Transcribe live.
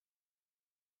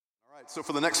So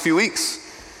for the next few weeks,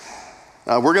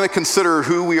 we're going to consider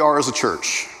who we are as a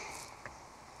church.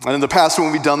 And in the past,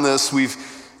 when we've done this, we've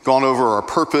gone over our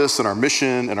purpose and our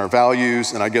mission and our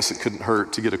values, and I guess it couldn't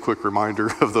hurt to get a quick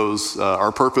reminder of those.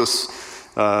 Our purpose,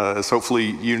 as hopefully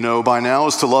you know by now,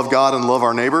 is to love God and love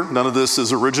our neighbor. None of this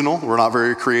is original. We're not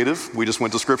very creative. We just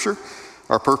went to Scripture.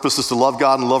 Our purpose is to love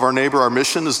God and love our neighbor. Our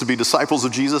mission is to be disciples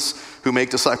of Jesus who make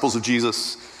disciples of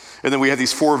Jesus. And then we have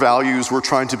these four values. We're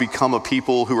trying to become a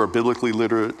people who are biblically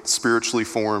literate, spiritually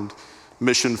formed,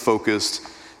 mission-focused,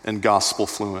 and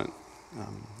gospel-fluent.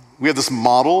 We have this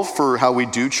model for how we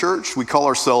do church. We call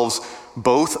ourselves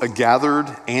both a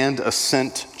gathered and a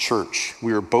sent church.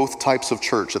 We are both types of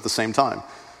church at the same time.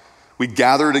 We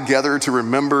gather together to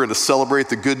remember and to celebrate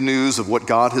the good news of what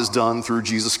God has done through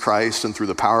Jesus Christ and through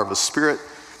the power of His Spirit.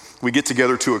 We get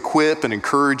together to equip and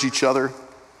encourage each other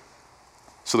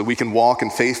so that we can walk in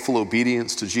faithful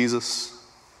obedience to Jesus.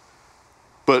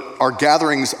 But our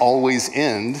gatherings always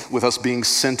end with us being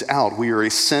sent out. We are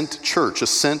a sent church, a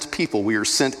sent people. We are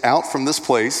sent out from this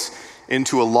place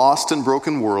into a lost and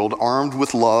broken world, armed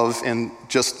with love and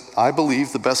just, I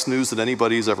believe, the best news that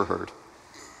anybody's ever heard.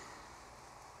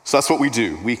 So that's what we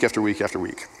do week after week after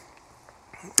week.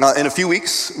 In a few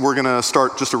weeks, we're going to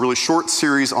start just a really short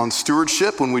series on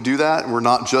stewardship. When we do that, we're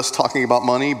not just talking about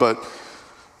money, but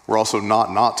we're also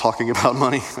not talking about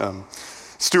money.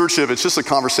 Stewardship, it's just a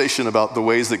conversation about the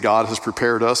ways that God has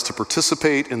prepared us to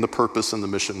participate in the purpose and the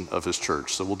mission of His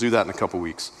church. So we'll do that in a couple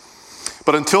weeks.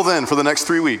 But until then, for the next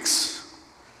 3 weeks,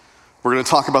 we're going to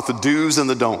talk about the do's and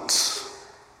the don'ts.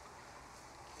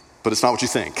 But it's not what you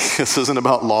think. This isn't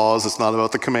about laws. It's not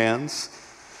about the commands.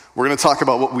 We're going to talk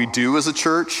about what we do as a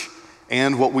church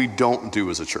and what we don't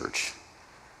do as a church.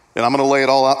 And I'm going to lay it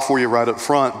all out for you right up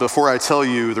front. Before I tell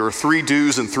you, there are 3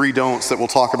 do's and 3 don'ts that we'll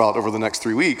talk about over the next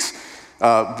 3 weeks.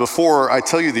 Before I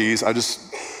tell you these, I just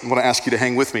want to ask you to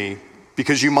hang with me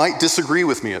because you might disagree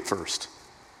with me at first.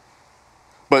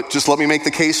 But just let me make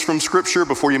the case from Scripture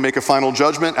before you make a final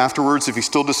judgment. Afterwards, if you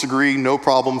still disagree, no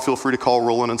problem. Feel free to call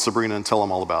Roland and Sabrina and tell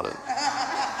them all about it.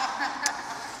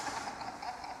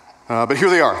 But here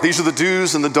they are. These are the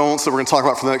do's and the don'ts that we're going to talk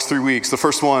about for the next 3 weeks. The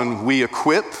first one, we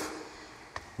equip,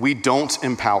 we don't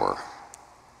empower.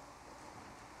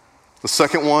 The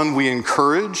second one, we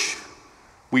encourage,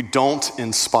 we don't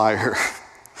inspire.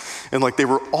 And they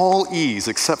were all E's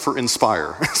except for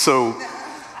inspire. So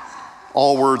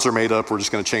all words are made up. We're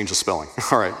just going to change the spelling.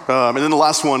 All right. And then the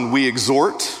last one, we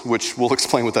exhort, which we'll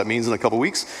explain what that means in a couple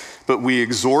weeks. But we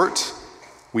exhort,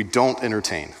 we don't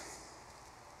entertain.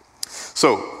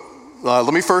 So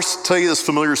let me first tell you this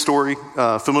familiar story,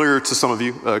 familiar to some of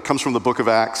you. It comes from the book of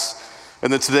Acts.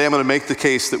 And then today I'm going to make the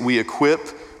case that we equip,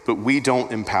 but we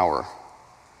don't empower.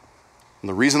 And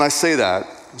the reason I say that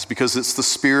is because it's the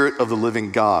Spirit of the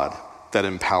living God that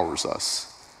empowers us.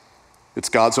 It's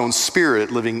God's own Spirit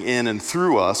living in and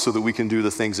through us so that we can do the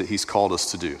things that He's called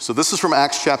us to do. So this is from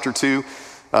Acts chapter 2.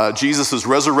 Jesus is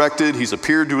resurrected. He's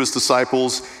appeared to His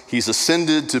disciples. He's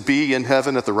ascended to be in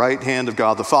heaven at the right hand of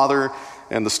God the Father.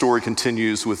 And the story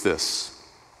continues with this.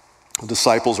 The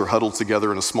disciples are huddled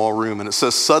together in a small room, and it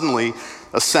says, suddenly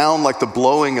a sound like the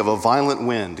blowing of a violent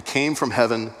wind came from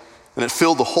heaven, and it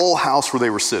filled the whole house where they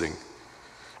were sitting.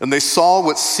 And they saw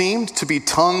what seemed to be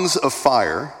tongues of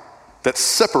fire that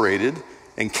separated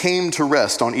and came to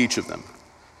rest on each of them.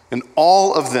 And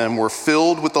all of them were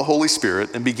filled with the Holy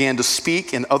Spirit and began to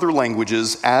speak in other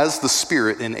languages as the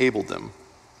Spirit enabled them.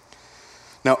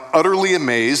 Now, utterly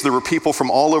amazed, there were people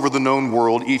from all over the known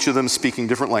world, each of them speaking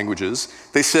different languages.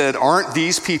 They said, aren't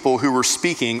these people who were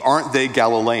speaking, aren't they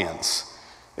Galileans?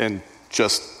 And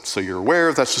just so you're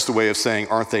aware, that's just a way of saying,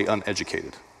 aren't they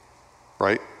uneducated?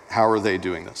 Right? How are they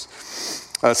doing this?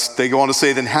 They go on to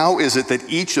say, then how is it that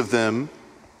each of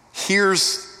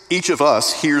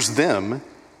us hears them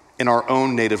in our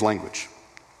own native language?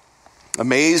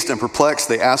 Amazed and perplexed,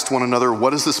 they asked one another, what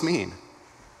does this mean?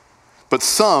 But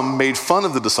some made fun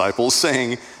of the disciples,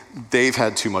 saying, they've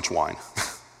had too much wine.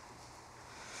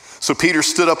 So Peter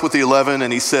stood up with the 11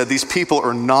 and he said, these people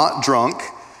are not drunk.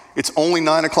 It's only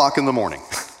 9 o'clock in the morning.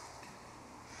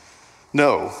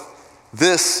 No,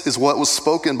 this is what was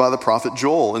spoken by the prophet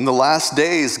Joel. In the last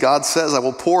days, God says, I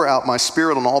will pour out my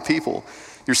Spirit on all people.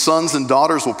 Your sons and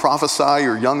daughters will prophesy.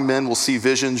 Your young men will see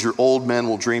visions. Your old men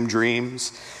will dream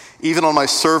dreams. Even on my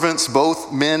servants,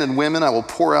 both men and women, I will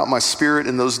pour out my Spirit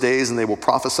in those days, and they will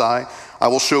prophesy. I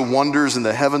will show wonders in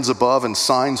the heavens above and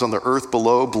signs on the earth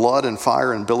below, blood and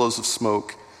fire and billows of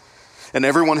smoke. And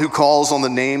everyone who calls on the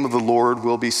name of the Lord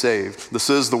will be saved. This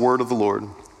is the word of the Lord.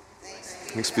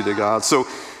 Thanks be to God. So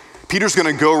Peter's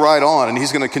going to go right on, and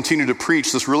he's going to continue to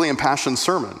preach this really impassioned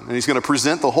sermon. And he's going to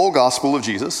present the whole gospel of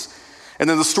Jesus. And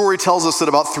then the story tells us that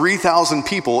about 3,000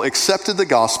 people accepted the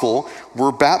gospel,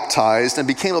 were baptized, and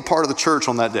became a part of the church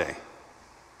on that day.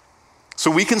 So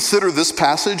we consider this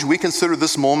passage, we consider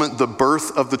this moment the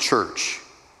birth of the church.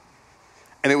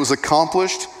 And it was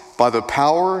accomplished by the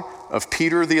power of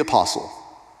Peter the apostle.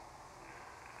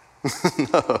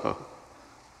 No.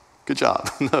 Good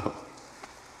job. No.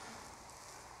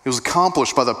 It was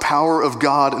accomplished by the power of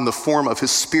God in the form of his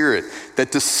Spirit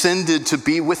that descended to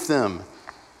be with them,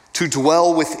 to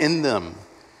dwell within them,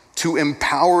 to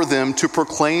empower them to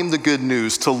proclaim the good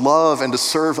news, to love and to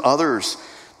serve others,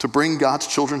 to bring God's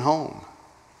children home.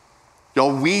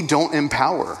 Y'all, we don't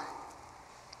empower.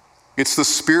 It's the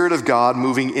Spirit of God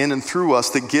moving in and through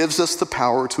us that gives us the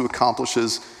power to accomplish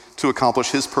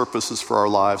his purposes for our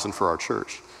lives and for our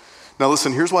church. Now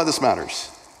listen, here's why this matters.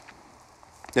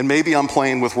 And maybe I'm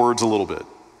playing with words a little bit.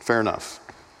 Fair enough.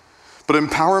 But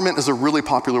empowerment is a really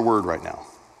popular word right now.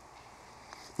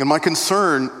 And my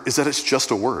concern is that it's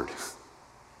just a word.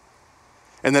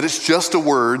 And that it's just a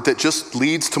word that just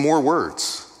leads to more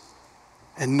words.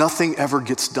 And nothing ever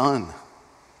gets done.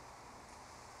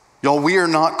 Y'all, we are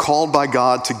not called by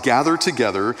God to gather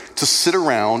together, to sit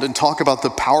around and talk about the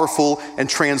powerful and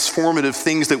transformative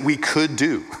things that we could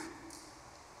do.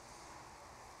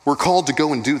 We're called to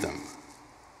go and do them.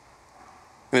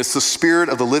 And it's the Spirit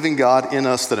of the living God in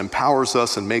us that empowers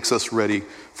us and makes us ready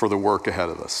for the work ahead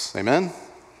of us. Amen?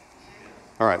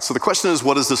 All right, so the question is,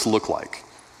 what does this look like?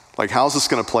 Like, how's this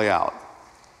going to play out?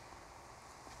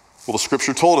 Well, the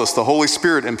scripture told us the Holy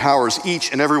Spirit empowers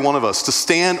each and every one of us to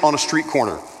stand on a street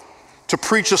corner, to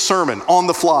preach a sermon on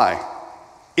the fly,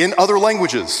 in other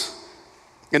languages.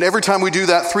 And every time we do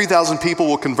that, 3,000 people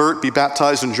will convert, be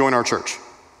baptized, and join our church.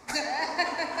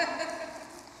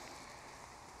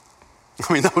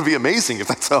 I mean, that would be amazing if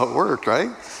that's how it worked, right?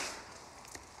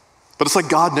 But it's like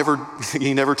God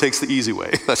never takes the easy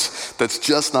way. That's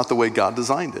just not the way God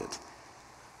designed it.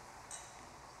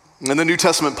 In the New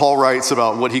Testament, Paul writes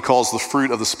about what he calls the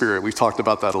fruit of the Spirit. We've talked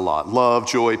about that a lot. Love,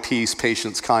 joy, peace,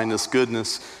 patience, kindness,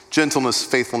 goodness, gentleness,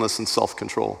 faithfulness, and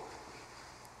self-control.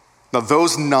 Now,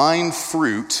 those 9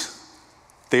 fruit,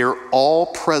 they are all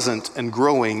present and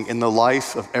growing in the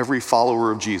life of every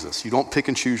follower of Jesus. You don't pick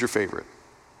and choose your favorite.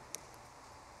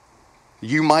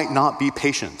 You might not be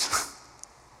patient.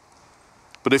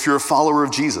 But if you're a follower of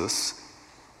Jesus,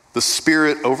 the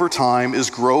Spirit over time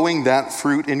is growing that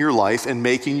fruit in your life and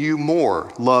making you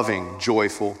more loving,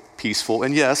 joyful, peaceful,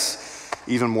 and yes,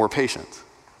 even more patient.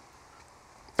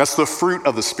 That's the fruit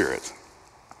of the Spirit.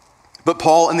 But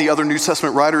Paul and the other New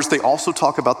Testament writers, they also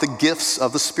talk about the gifts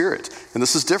of the Spirit, and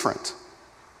this is different.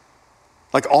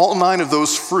 Like all 9 of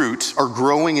those fruit are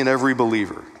growing in every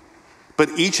believer, but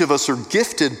each of us are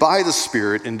gifted by the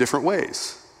Spirit in different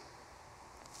ways.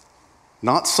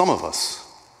 Not some of us.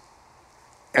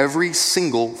 Every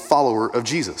single follower of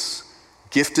Jesus,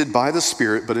 gifted by the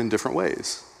Spirit, but in different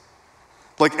ways.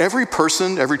 Like every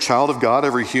person, every child of God,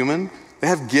 every human, they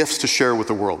have gifts to share with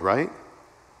the world, right?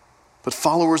 But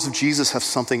followers of Jesus have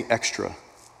something extra.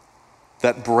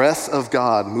 That breath of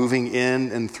God moving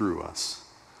in and through us.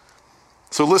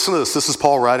 So listen to this. This is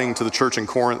Paul writing to the church in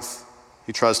Corinth.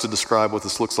 He tries to describe what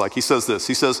this looks like. He says this.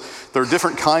 He says, there are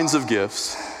different kinds of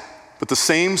gifts, but the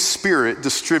same Spirit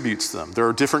distributes them. There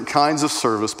are different kinds of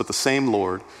service, but the same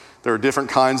Lord. There are different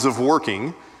kinds of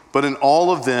working, but in all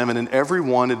of them and in every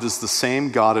one, it is the same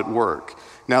God at work.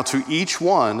 Now to each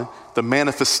one, the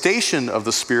manifestation of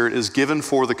the Spirit is given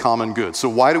for the common good. So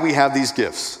why do we have these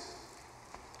gifts?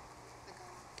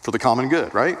 For the common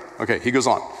good, right? Okay, he goes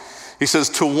on. He says,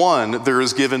 to one, there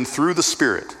is given through the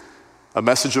Spirit a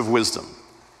message of wisdom.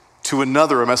 To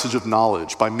another, a message of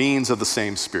knowledge by means of the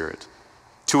same Spirit.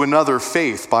 To another,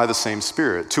 faith by the same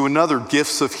Spirit. To another,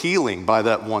 gifts of healing by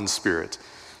that one Spirit.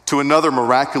 To another,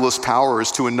 miraculous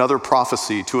powers. To another,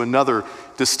 prophecy. To another,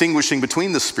 distinguishing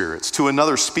between the spirits. To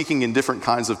another, speaking in different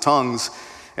kinds of tongues.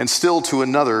 And still to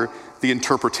another, the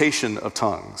interpretation of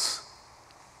tongues.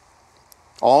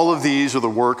 All of these are the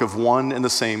work of one and the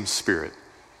same Spirit.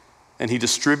 And he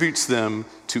distributes them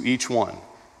to each one,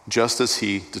 just as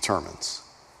he determines.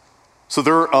 So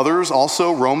there are others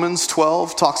also. Romans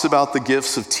 12 talks about the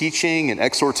gifts of teaching and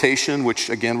exhortation, which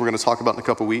again, we're going to talk about in a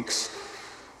couple weeks.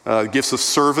 Gifts of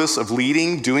service, of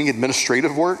leading, doing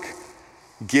administrative work,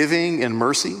 giving, and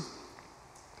mercy.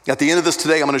 At the end of this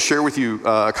today, I'm going to share with you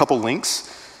a couple links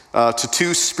to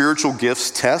 2 spiritual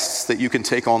gifts tests that you can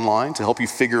take online to help you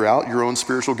figure out your own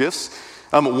spiritual gifts.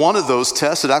 One of those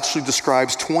tests, it actually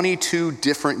describes 22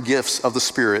 different gifts of the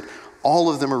Spirit. All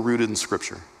of them are rooted in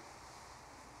Scripture.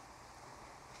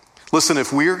 Listen,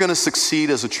 if we are going to succeed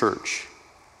as a church,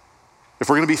 if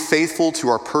we're going to be faithful to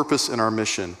our purpose and our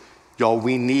mission, Y'all,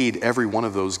 we need every one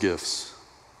of those gifts.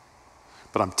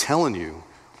 But I'm telling you,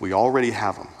 we already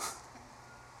have them.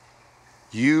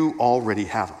 You already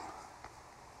have them.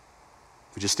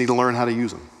 We just need to learn how to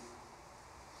use them.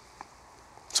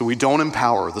 So we don't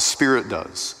empower, the Spirit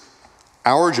does.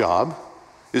 Our job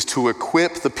is to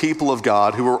equip the people of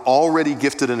God who are already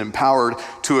gifted and empowered,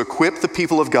 to equip the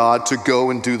people of God to go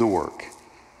and do the work,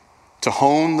 to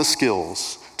hone the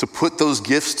skills, to put those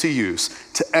gifts to use,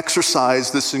 to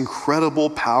exercise this incredible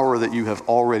power that you have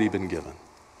already been given.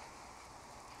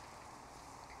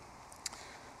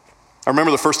 I remember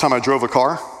the first time I drove a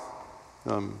car.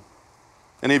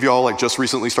 Any of y'all just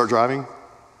recently start driving?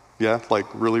 Yeah,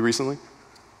 really recently?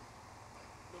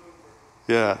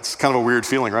 Yeah, it's kind of a weird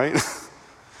feeling, right?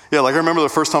 Yeah, I remember the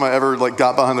first time I ever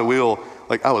got behind the wheel,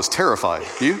 I was terrified.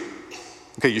 You?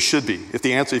 Okay, you should be.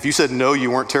 If you said no,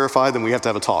 you weren't terrified, then we have to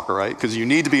have a talk, all right? Because you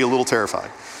need to be a little terrified.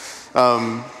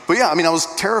 But yeah, I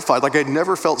was terrified. I'd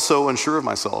never felt so unsure of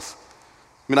myself.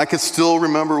 I could still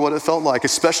remember what it felt like,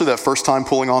 especially that first time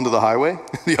pulling onto the highway.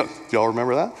 Y'all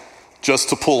remember that? Just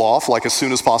to pull off as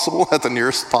soon as possible at the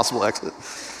nearest possible exit.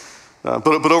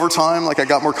 But over time, I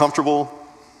got more comfortable.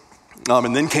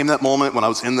 And then came that moment when I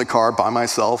was in the car by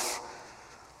myself,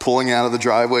 pulling out of the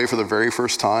driveway for the very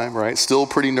first time, right? Still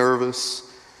pretty nervous.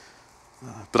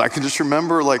 But I can just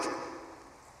remember,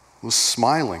 was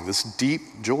smiling, this deep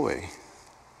joy.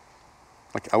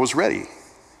 I was ready.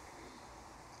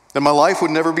 And my life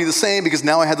would never be the same because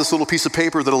now I had this little piece of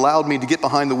paper that allowed me to get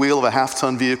behind the wheel of a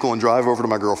half-ton vehicle and drive over to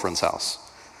my girlfriend's house.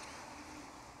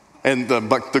 And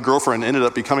the girlfriend ended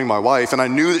up becoming my wife, and I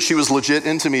knew that she was legit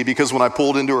into me because when I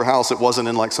pulled into her house, it wasn't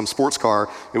in some sports car,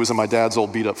 it was in my dad's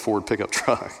old beat-up Ford pickup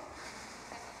truck.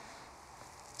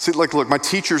 See, look, my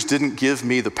teachers didn't give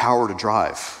me the power to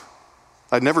drive.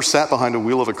 I'd never sat behind a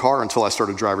wheel of a car until I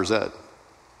started driver's ed.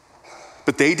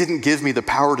 But they didn't give me the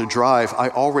power to drive, I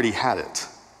already had it.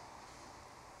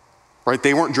 Right?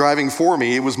 They weren't driving for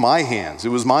me, it was my hands, it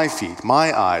was my feet,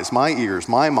 my eyes, my ears,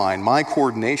 my mind, my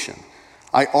coordination.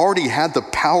 I already had the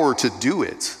power to do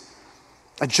it.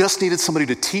 I just needed somebody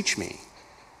to teach me,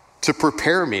 to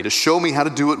prepare me, to show me how to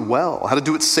do it well, how to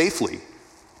do it safely,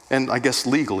 and I guess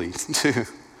legally too.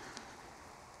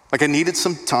 I needed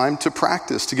some time to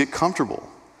practice, to get comfortable.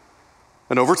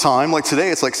 And over time, today,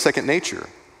 it's second nature.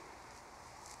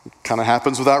 It kind of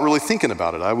happens without really thinking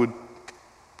about it. I would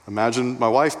imagine my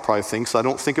wife probably thinks I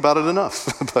don't think about it enough,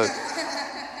 but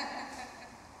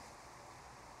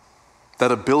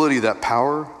that ability, that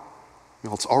power,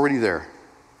 it's already there.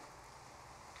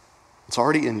 It's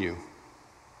already in you.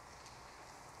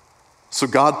 So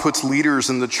God puts leaders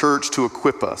in the church to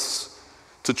equip us,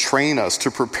 to train us, to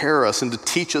prepare us, and to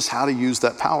teach us how to use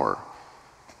that power.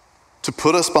 To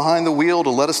put us behind the wheel,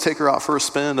 to let us take her out for a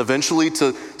spin, eventually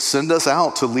to send us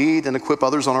out to lead and equip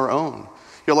others on our own.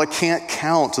 I can't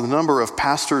count the number of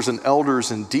pastors and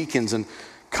elders and deacons and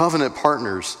covenant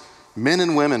partners, men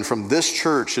and women from this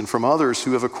church and from others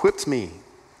who have equipped me,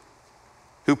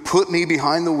 who put me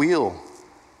behind the wheel,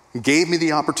 gave me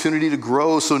the opportunity to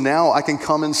grow so now I can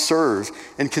come and serve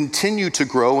and continue to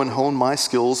grow and hone my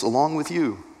skills along with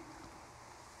you.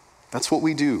 That's what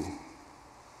we do.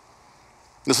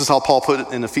 This is how Paul put it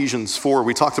in Ephesians 4.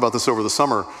 We talked about this over the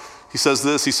summer. He says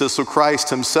this, so Christ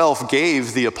himself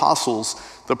gave the apostles,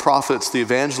 the prophets, the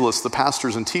evangelists, the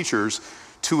pastors and teachers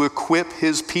to equip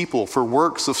his people for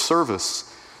works of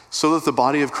service so that the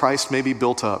body of Christ may be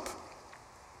built up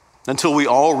until we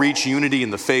all reach unity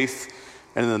in the faith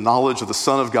and in the knowledge of the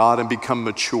Son of God and become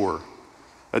mature,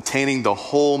 attaining the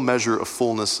whole measure of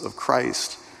fullness of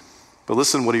Christ. But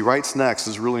listen, what he writes next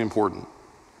is really important.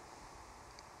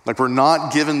 We're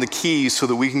not given the keys so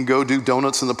that we can go do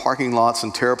donuts in the parking lots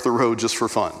and tear up the road just for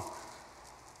fun.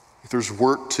 There's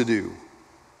work to do.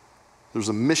 There's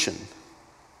a mission,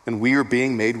 and we are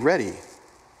being made ready.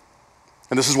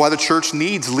 And this is why the church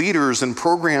needs leaders and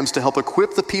programs to help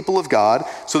equip the people of God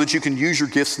so that you can use your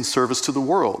gifts in service to the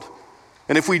world.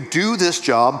 And if we do this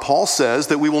job, Paul says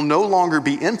that we will no longer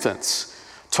be infants,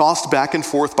 tossed back and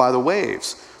forth by the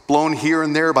waves, blown here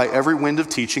and there by every wind of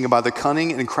teaching and by the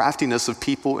cunning and craftiness of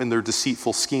people in their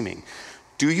deceitful scheming.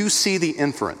 Do you see the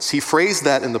inference? He phrased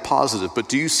that in the positive, but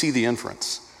do you see the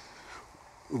inference?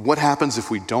 What happens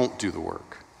if we don't do the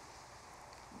work?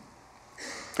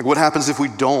 What happens if we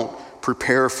don't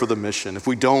prepare for the mission, if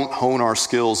we don't hone our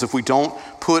skills, if we don't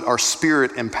put our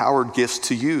spirit-empowered gifts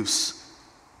to use?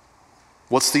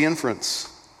 What's the inference?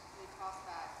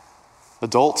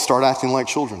 Adults start acting like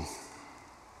children.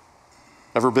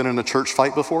 Ever been in a church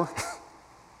fight before?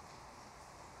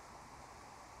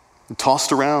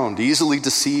 Tossed around, easily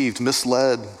deceived,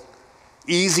 misled,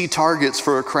 easy targets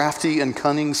for a crafty and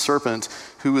cunning serpent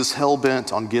who is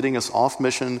hell-bent on getting us off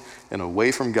mission and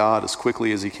away from God as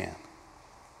quickly as he can.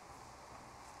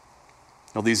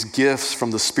 Now, these gifts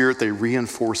from the Spirit, they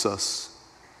reinforce us.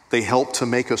 They help to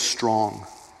make us strong.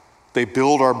 They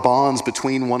build our bonds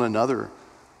between one another,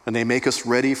 and they make us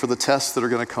ready for the tests that are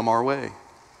going to come our way.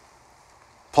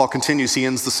 Paul continues, he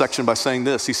ends the section by saying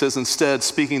this. He says, instead,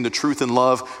 speaking the truth in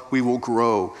love, we will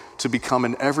grow to become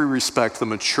in every respect the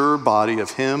mature body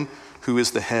of him who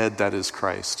is the head, that is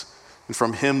Christ. And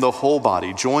from him the whole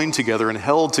body, joined together and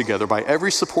held together by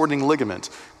every supporting ligament,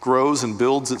 grows and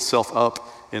builds itself up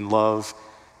in love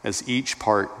as each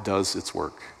part does its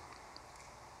work.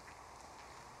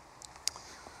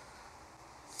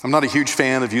 I'm not a huge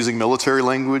fan of using military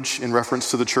language in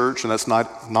reference to the church, and that's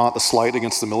not a slight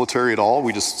against the military at all.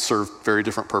 We just serve very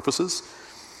different purposes.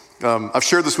 I've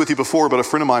shared this with you before, but a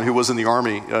friend of mine who was in the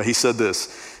Army, he said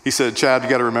this. He said, Chad, you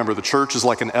got to remember, the church is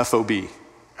like an FOB.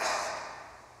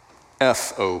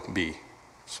 FOB.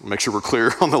 So make sure we're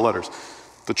clear on the letters.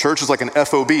 The church is like an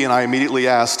FOB, and I immediately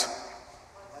asked,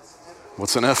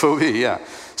 what's an FOB? Yeah.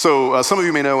 So some of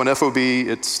you may know an FOB,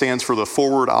 it stands for the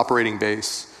Forward Operating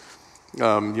Base.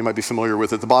 You might be familiar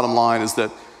with it. The bottom line is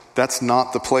that that's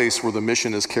not the place where the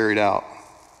mission is carried out.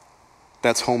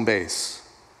 That's home base.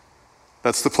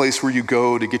 That's the place where you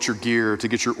go to get your gear, to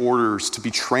get your orders, to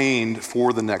be trained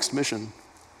for the next mission.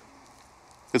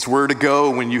 It's where to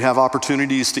go when you have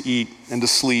opportunities to eat and to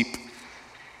sleep,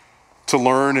 to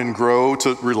learn and grow,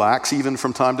 to relax even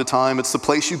from time to time. It's the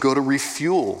place you go to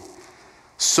refuel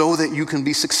so that you can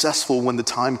be successful when the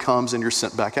time comes and you're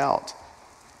sent back out.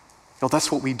 No,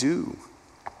 that's what we do.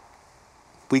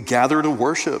 We gather to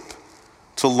worship,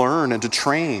 to learn and to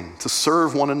train, to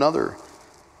serve one another.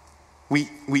 We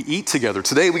eat together.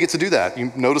 Today we get to do that.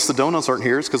 You notice the donuts aren't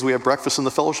here. It's because we have breakfast in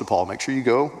the fellowship hall. Make sure you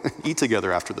go eat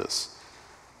together after this.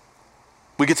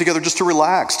 We get together just to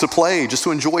relax, to play, just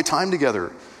to enjoy time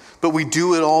together. But we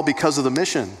do it all because of the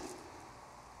mission.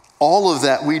 All of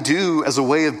that we do as a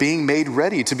way of being made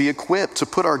ready, to be equipped, to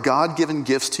put our God-given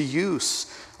gifts to use.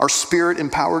 Our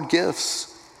Spirit-empowered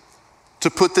gifts,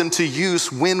 to put them to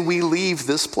use when we leave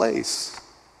this place.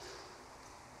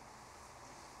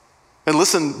 And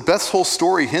listen, Beth's whole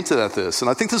story hinted at this,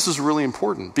 and I think this is really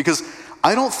important because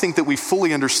I don't think that we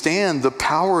fully understand the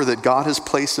power that God has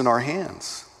placed in our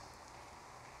hands.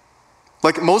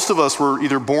 Like most of us were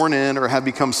either born in or have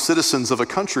become citizens of a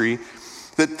country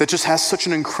that just has such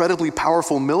an incredibly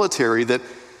powerful military that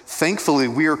thankfully,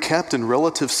 we are kept in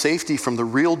relative safety from the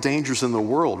real dangers in the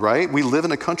world, right? We live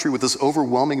in a country with this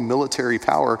overwhelming military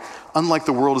power, unlike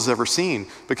the world has ever seen.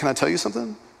 But can I tell you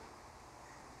something?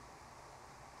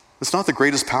 It's not the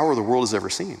greatest power the world has ever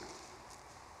seen.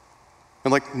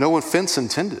 And like, no offense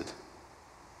intended.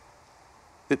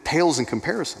 It pales in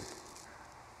comparison.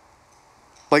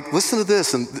 Like, listen to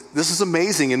this, and this is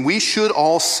amazing, and we should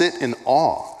all sit in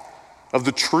awe of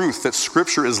the truth that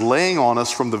Scripture is laying on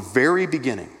us from the very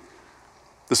beginning.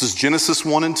 This is Genesis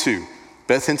 1 and 2.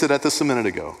 Beth hinted at this a minute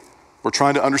ago. We're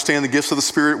trying to understand the gifts of the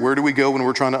Spirit. Where do we go when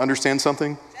we're trying to understand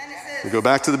something? Genesis. We go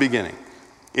back to the beginning.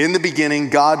 In the beginning,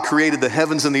 God created the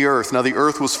heavens and the earth. Now the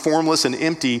earth was formless and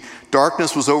empty.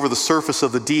 Darkness was over the surface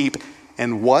of the deep.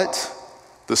 And what?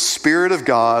 The Spirit of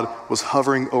God was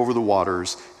hovering over the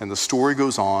waters. And the story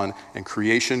goes on, and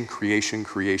creation.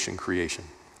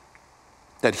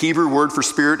 That Hebrew word for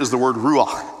spirit is the word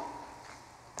ruach.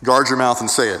 Guard your mouth and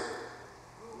say it.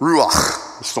 Ruach.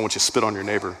 I just don't want you to spit on your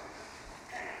neighbor.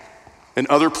 In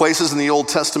other places in the Old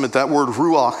Testament, that word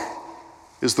ruach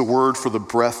is the word for the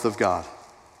breath of God.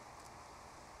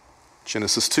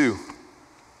 Genesis 2.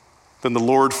 Then the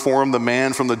Lord formed the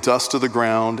man from the dust of the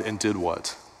ground and did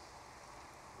what?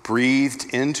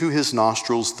 Breathed into his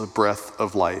nostrils the breath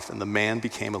of life, and the man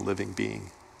became a living being.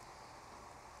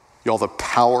 Y'all, the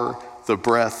power, the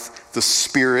breath, the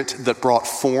Spirit that brought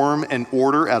form and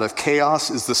order out of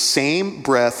chaos is the same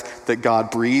breath that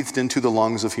God breathed into the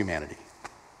lungs of humanity.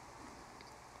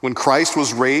 When Christ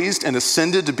was raised and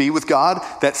ascended to be with God,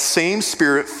 that same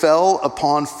Spirit fell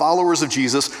upon followers of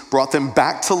Jesus, brought them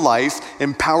back to life,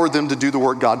 empowered them to do the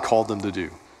work God called them to do.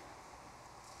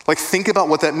 Like, think about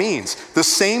what that means. The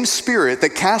same Spirit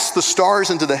that cast the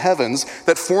stars into the heavens,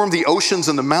 that formed the oceans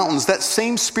and the mountains, that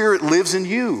same Spirit lives in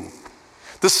you.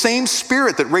 The same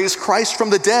Spirit that raised Christ from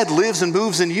the dead lives and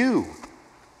moves in you.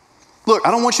 Look,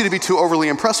 I don't want you to be too overly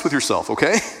impressed with yourself,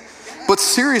 okay? But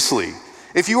seriously,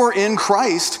 if you are in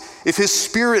Christ, if his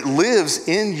Spirit lives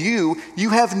in you, you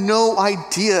have no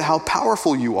idea how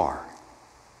powerful you are.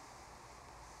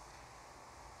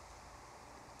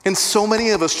 And so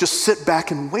many of us just sit back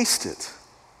and waste it.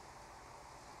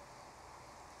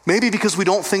 Maybe because we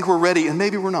don't think we're ready, and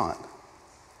maybe we're not.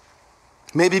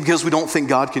 Maybe because we don't think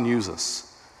God can use us.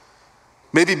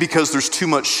 Maybe because there's too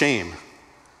much shame.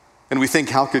 And we think,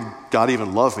 how could God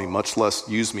even love me, much less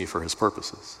use me for his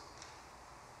purposes?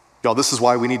 Y'all, this is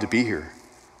why we need to be here.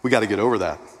 We got to get over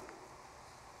that.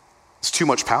 It's too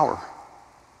much power.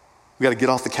 We got to get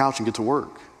off the couch and get to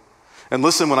work. And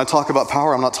listen, when I talk about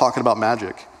power, I'm not talking about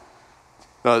magic.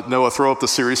 Noah, throw up the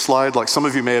series slide. Like some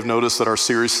of you may have noticed that our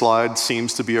series slide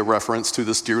seems to be a reference to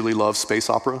this dearly loved space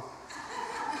opera.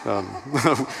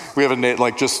 We have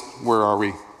where are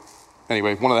we?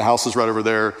 Anyway, one of the houses right over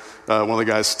there, one of the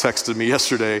guys texted me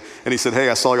yesterday, and he said, hey,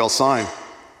 I saw y'all sign.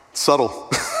 Subtle.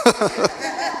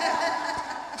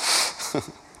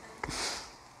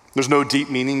 There's no deep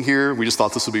meaning here. We just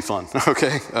thought this would be fun,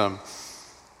 okay?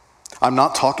 I'm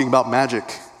not talking about magic.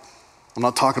 I'm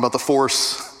not talking about the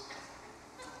force.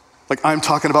 I'm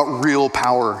talking about real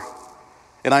power.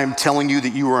 And I am telling you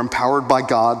that you are empowered by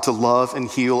God to love and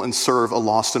heal and serve a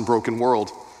lost and broken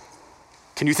world.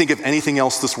 Can you think of anything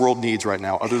else this world needs right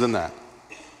now other than that?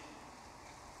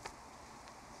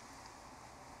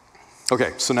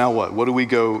 Okay, so now what? What do we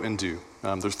go and do?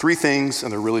 There's 3 things,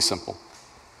 and they're really simple.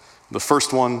 The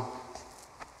first one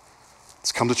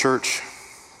is come to church.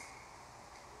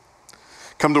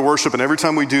 Come to worship, and every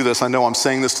time we do this, I know I'm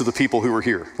saying this to the people who are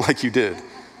here, like you did.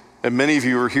 And many of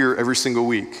you are here every single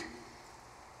week.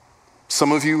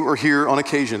 Some of you are here on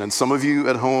occasion, and some of you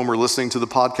at home or listening to the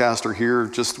podcast are here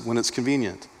just when it's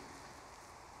convenient.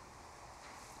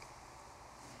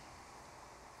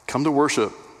 Come to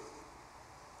worship,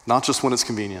 not just when it's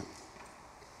convenient.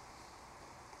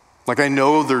 I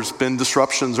know there's been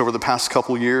disruptions over the past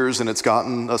couple years, and it's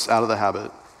gotten us out of the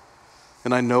habit.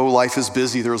 And I know life is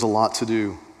busy. There's a lot to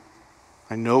do.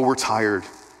 I know we're tired.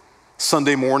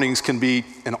 Sunday mornings can be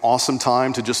an awesome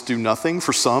time to just do nothing.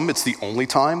 For some, it's the only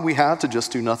time we have to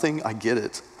just do nothing. I get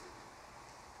it.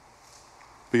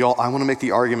 But y'all, I want to make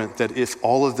the argument that if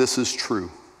all of this is true,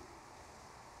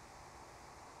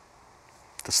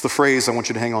 that's the phrase I want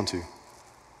you to hang on to.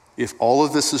 If all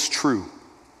of this is true,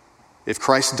 if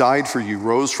Christ died for you,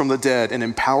 rose from the dead, and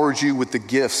empowered you with the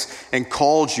gifts and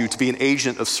called you to be an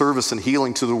agent of service and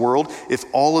healing to the world, if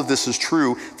all of this is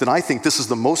true, then I think this is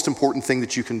the most important thing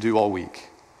that you can do all week.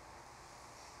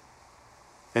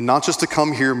 And not just to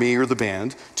come hear me or the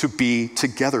band, to be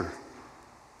together,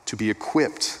 to be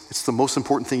equipped. It's the most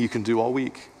important thing you can do all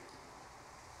week.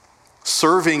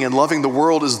 Serving and loving the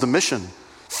world is the mission.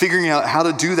 Figuring out how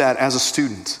to do that as a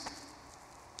student,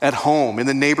 at home, in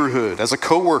the neighborhood, as a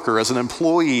coworker, as an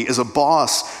employee, as a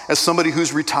boss, as somebody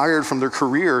who's retired from their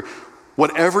career.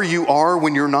 Whatever you are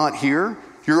when you're not here,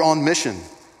 you're on mission.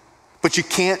 But you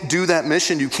can't do that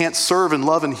mission. You can't serve and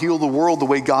love and heal the world the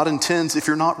way God intends if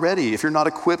you're not ready, if you're not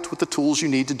equipped with the tools you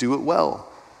need to do it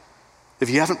well,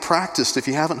 if you haven't practiced, if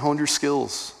you haven't honed your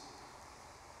skills.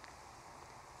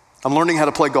 I'm learning how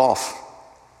to play golf.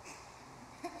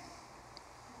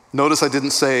 Notice I didn't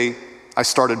say I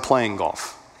started playing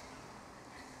golf.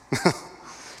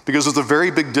 Because there's a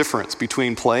very big difference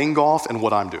between playing golf and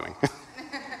what I'm doing.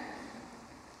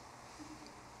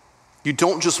 You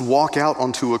don't just walk out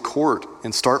onto a court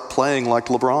and start playing like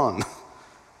LeBron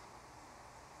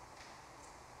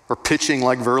or pitching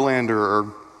like Verlander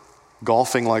or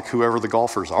golfing like whoever the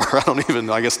golfers are.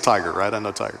 I guess Tiger, right? I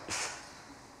know Tiger.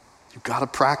 You've got to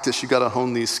practice. You've got to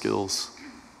hone these skills.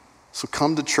 So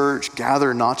come to church,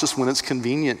 gather, not just when it's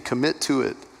convenient, commit to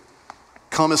it.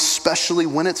 Come especially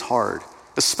when it's hard,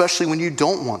 especially when you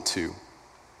don't want to.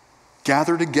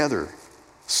 Gather together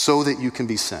so that you can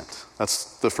be sent.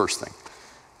 That's the first thing.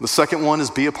 The second one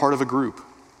is be a part of a group.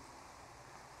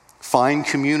 Find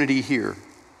community here.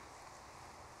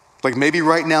 Maybe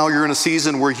right now you're in a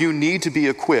season where you need to be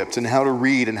equipped in how to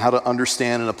read and how to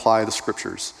understand and apply the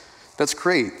scriptures. That's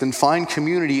great. Then find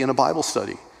community in a Bible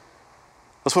study.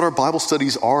 That's what our Bible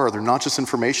studies are. They're not just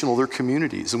informational, they're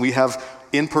communities. And we have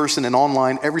in-person and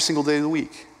online every single day of the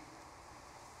week.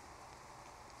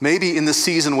 Maybe in this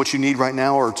season what you need right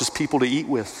now are just people to eat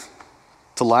with,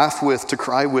 to laugh with, to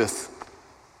cry with.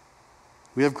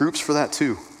 We have groups for that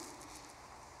too.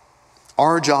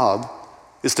 Our job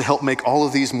is to help make all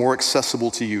of these more accessible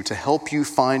to you, to help you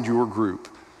find your group.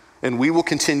 And we will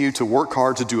continue to work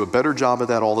hard to do a better job of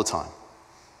that all the time.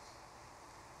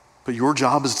 But your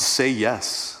job is to say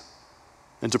yes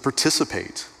and to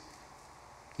participate,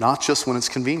 not just when it's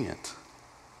convenient.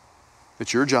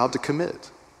 It's your job to commit.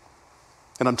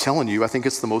 And I'm telling you, I think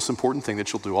it's the most important thing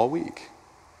that you'll do all week.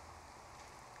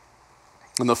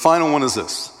 And the final one is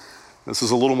this. This is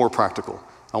a little more practical.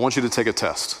 I want you to take a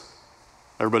test.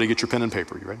 Everybody get your pen and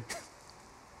paper. You ready?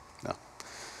 No.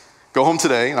 Go home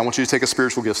today, and I want you to take a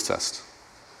spiritual gifts test.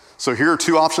 So here are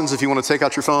 2 options if you want to take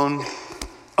out your phone.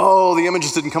 Oh, the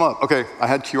images didn't come up. Okay, I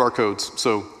had QR codes,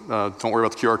 so don't worry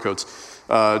about the QR codes.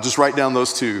 Just write down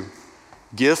those two,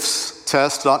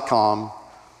 giftstest.com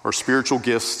or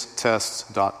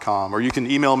spiritualgiftstest.com. Or you can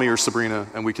email me or Sabrina,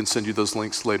 and we can send you those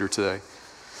links later today.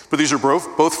 But these are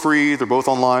both free, they're both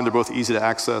online, they're both easy to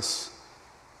access.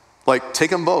 Like, take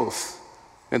them both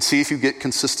and see if you get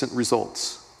consistent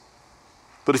results.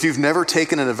 But if you've never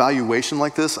taken an evaluation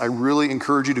like this, I really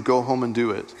encourage you to go home and do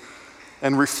it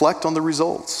and reflect on the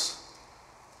results.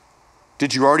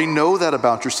 Did you already know that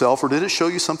about yourself, or did it show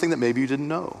you something that maybe you didn't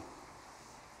know?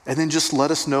 And then just let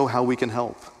us know how we can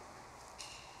help,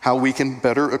 how we can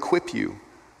better equip you,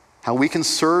 how we can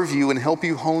serve you and help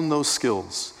you hone those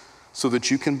skills so that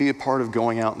you can be a part of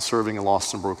going out and serving a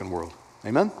lost and broken world.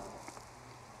 Amen?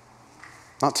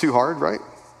 Not too hard, right?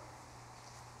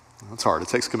 It's hard. It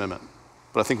takes commitment.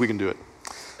 But I think we can do it.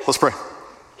 Let's pray.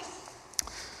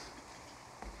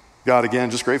 God, again,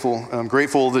 just grateful. I'm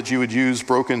grateful that you would use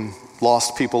broken,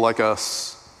 lost people like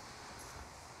us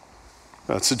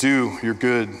to do your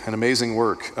good and amazing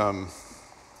work.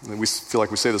 We feel like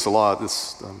we say this a lot.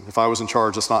 If I was in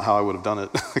charge, that's not how I would have done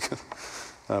it.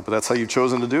 But that's how you've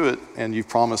chosen to do it, and you've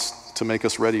promised to make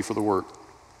us ready for the work.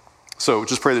 So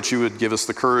just pray that you would give us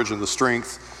the courage and the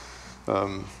strength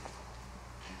to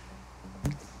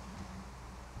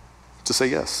say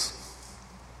yes,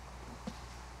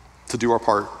 to do our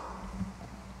part,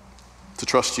 to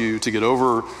trust you, to get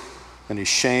over any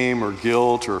shame or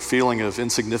guilt or feeling of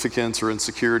insignificance or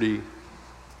insecurity,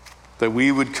 that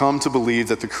we would come to believe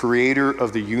that the creator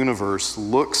of the universe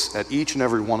looks at each and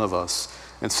every one of us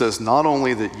and says, not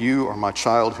only that you are my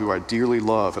child who I dearly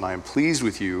love and I am pleased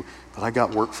with you, but I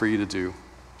got work for you to do.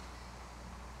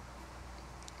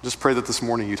 Just pray that this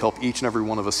morning you'd help each and every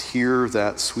one of us hear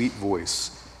that sweet voice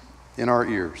in our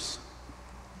ears.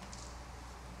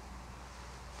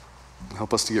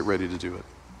 Help us to get ready to do it.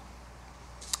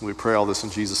 We pray all this in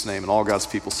Jesus' name, and all God's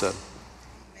people said.